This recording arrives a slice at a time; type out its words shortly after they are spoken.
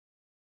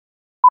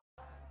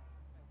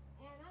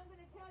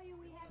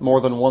More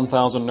than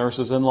 1,000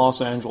 nurses in Los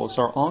Angeles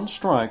are on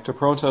strike to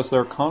protest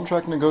their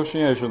contract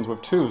negotiations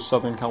with 2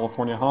 Southern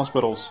California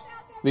hospitals.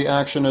 The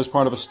action is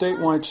part of a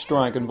statewide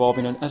strike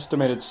involving an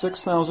estimated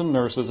 6,000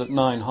 nurses at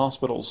 9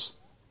 hospitals.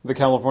 The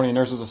California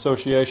Nurses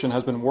Association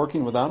has been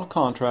working without a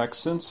contract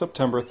since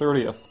September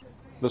 30th.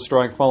 The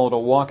strike followed a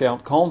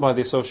walkout called by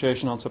the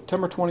association on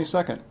September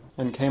 22nd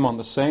and came on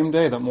the same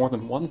day that more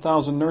than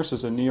 1,000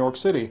 nurses in New York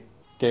City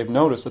gave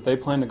notice that they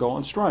plan to go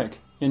on strike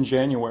in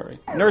January.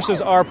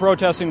 Nurses are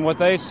protesting what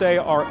they say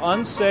are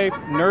unsafe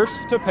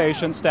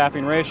nurse-to-patient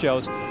staffing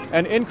ratios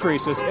and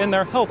increases in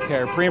their health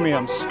care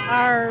premiums.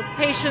 Our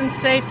patient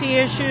safety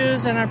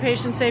issues and our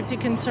patient safety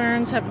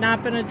concerns have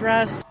not been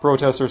addressed.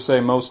 Protesters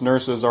say most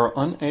nurses are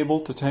unable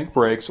to take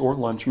breaks or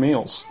lunch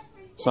meals.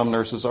 Some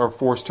nurses are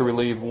forced to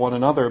relieve one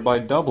another by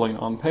doubling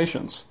on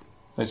patients.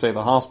 They say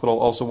the hospital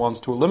also wants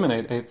to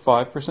eliminate a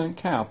 5%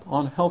 cap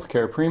on health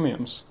care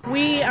premiums.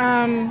 We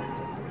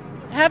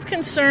have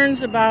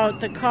concerns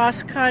about the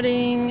cost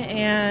cutting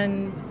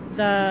and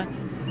the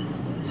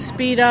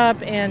speed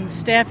up and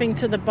staffing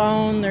to the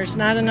bone. There's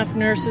not enough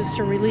nurses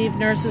to relieve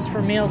nurses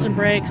for meals and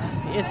breaks.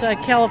 It's a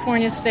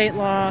California state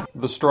law.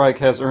 The strike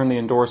has earned the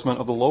endorsement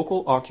of the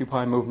local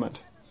Occupy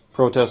movement.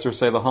 Protesters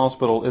say the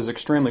hospital is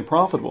extremely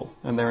profitable,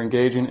 and they're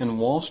engaging in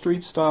Wall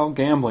Street-style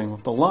gambling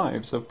with the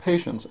lives of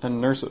patients and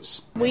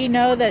nurses. We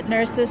know that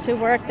nurses who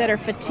work that are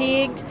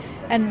fatigued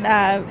and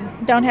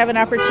don't have an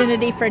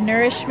opportunity for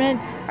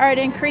nourishment are at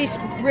increased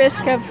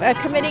risk of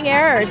committing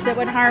errors that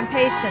would harm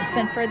patients.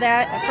 And for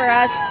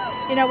us,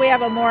 we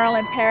have a moral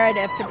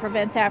imperative to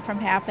prevent that from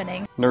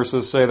happening.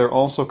 Nurses say they're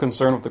also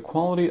concerned with the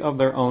quality of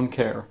their own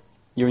care.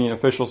 Union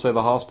officials say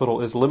the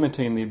hospital is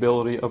limiting the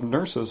ability of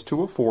nurses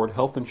to afford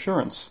health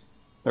insurance.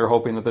 They're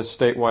hoping that this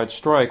statewide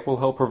strike will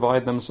help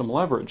provide them some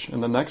leverage in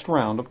the next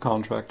round of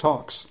contract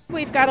talks.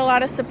 We've got a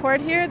lot of support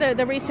here.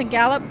 The recent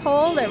Gallup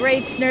poll that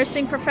rates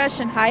nursing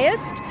profession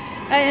highest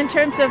in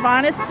terms of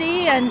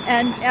honesty and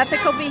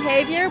ethical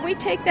behavior, we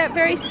take that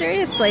very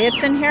seriously.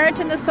 It's inherent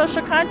in the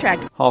social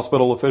contract.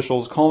 Hospital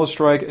officials call the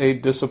strike a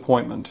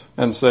disappointment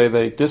and say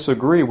they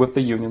disagree with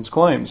the union's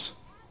claims.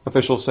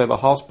 Officials say the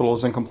hospital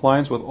is in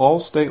compliance with all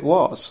state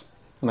laws,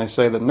 and they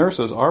say that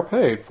nurses are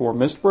paid for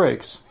missed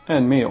breaks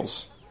and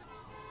meals.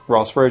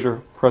 Ross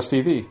Frazier, Press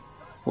TV,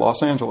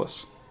 Los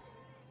Angeles.